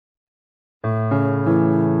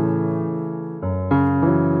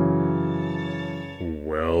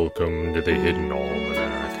Welcome to the Hidden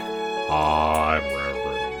Almanac. I'm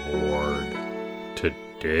Reverend Ward.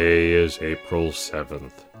 Today is April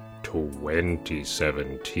 7th,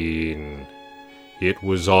 2017. It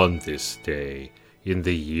was on this day, in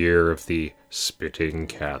the year of the spitting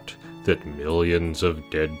cat, that millions of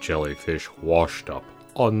dead jellyfish washed up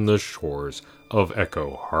on the shores of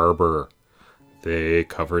Echo Harbor. They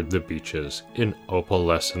covered the beaches in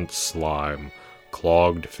opalescent slime,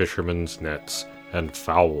 clogged fishermen's nets, and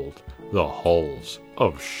fouled the hulls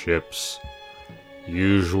of ships.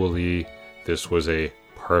 Usually, this was a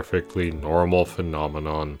perfectly normal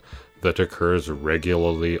phenomenon that occurs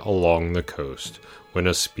regularly along the coast when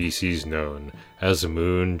a species known as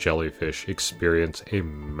moon jellyfish experience a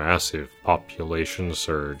massive population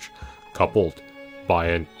surge, coupled by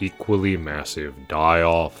an equally massive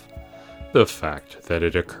die-off. The fact that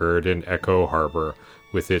it occurred in Echo Harbor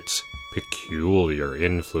with its peculiar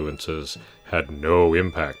influences had no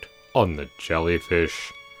impact on the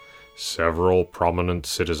jellyfish. Several prominent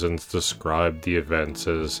citizens described the events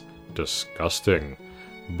as disgusting,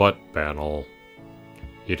 but banal.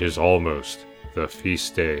 It is almost the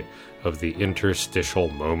feast day of the Interstitial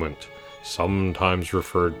Moment, sometimes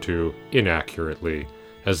referred to inaccurately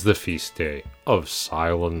as the feast day of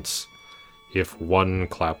silence. If one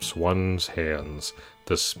claps one's hands,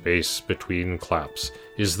 the space between claps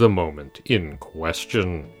is the moment in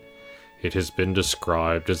question. It has been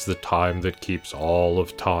described as the time that keeps all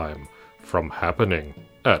of time from happening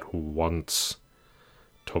at once.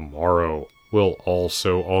 Tomorrow will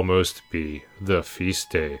also almost be the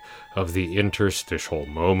feast day of the Interstitial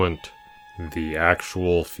Moment. The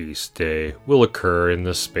actual feast day will occur in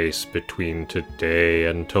the space between today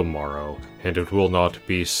and tomorrow, and it will not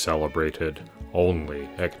be celebrated, only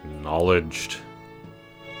acknowledged.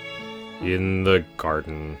 In the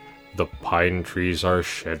garden, the pine trees are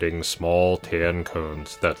shedding small tan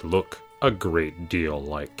cones that look a great deal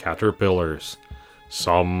like caterpillars.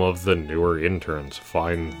 Some of the newer interns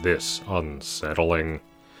find this unsettling.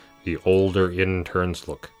 The older interns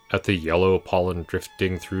look at the yellow pollen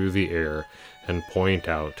drifting through the air and point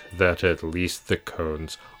out that at least the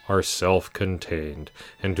cones are self-contained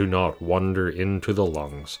and do not wander into the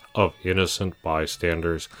lungs of innocent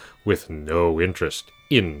bystanders with no interest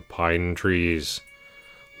in pine trees.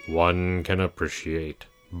 One can appreciate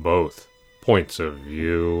both points of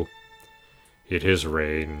view. It has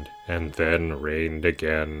rained and then rained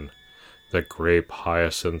again. The grape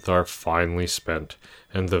hyacinth are finally spent,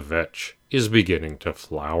 and the vetch is beginning to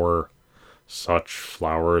flower. Such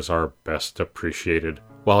flowers are best appreciated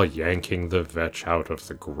while yanking the vetch out of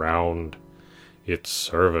the ground. Its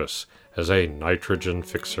service as a nitrogen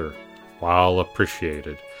fixer, while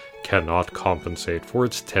appreciated, cannot compensate for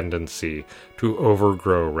its tendency to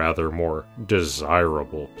overgrow rather more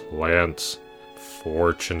desirable plants.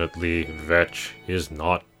 Fortunately, vetch is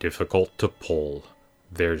not difficult to pull.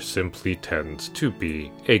 There simply tends to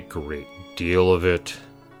be a great deal of it.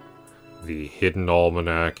 The Hidden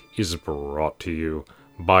Almanac is brought to you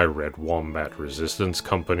by Red Wombat Resistance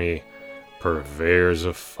Company, purveyors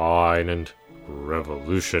of fine and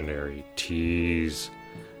revolutionary teas.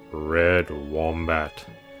 Red Wombat,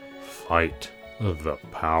 fight the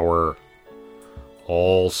power.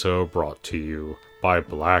 Also brought to you by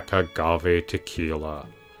Black Agave Tequila.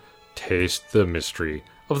 Taste the mystery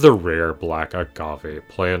of the rare black agave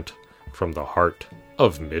plant from the heart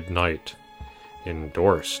of midnight.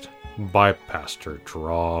 Endorsed by Pastor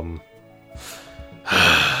Drom.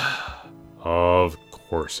 Of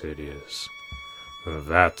course it is.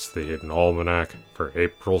 That's the Hidden Almanac for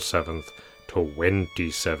April 7th,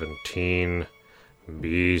 2017.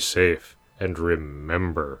 Be safe and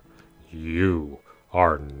remember, you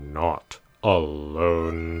are not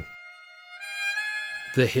alone.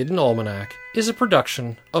 The Hidden Almanac is a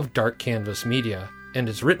production of Dark Canvas Media and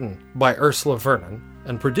is written by Ursula Vernon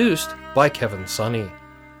and produced by Kevin Sonney.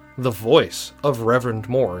 The voice of Reverend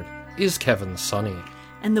Mord is Kevin Sonney.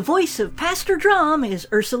 And the voice of Pastor Drom is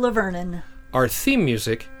Ursula Vernon. Our theme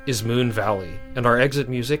music is Moon Valley, and our exit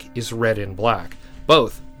music is Red in Black,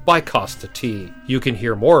 both by Costa T. You can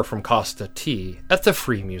hear more from Costa T at the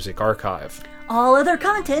Free Music Archive. All other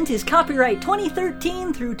content is copyright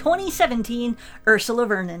 2013 through 2017, Ursula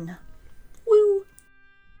Vernon. Woo!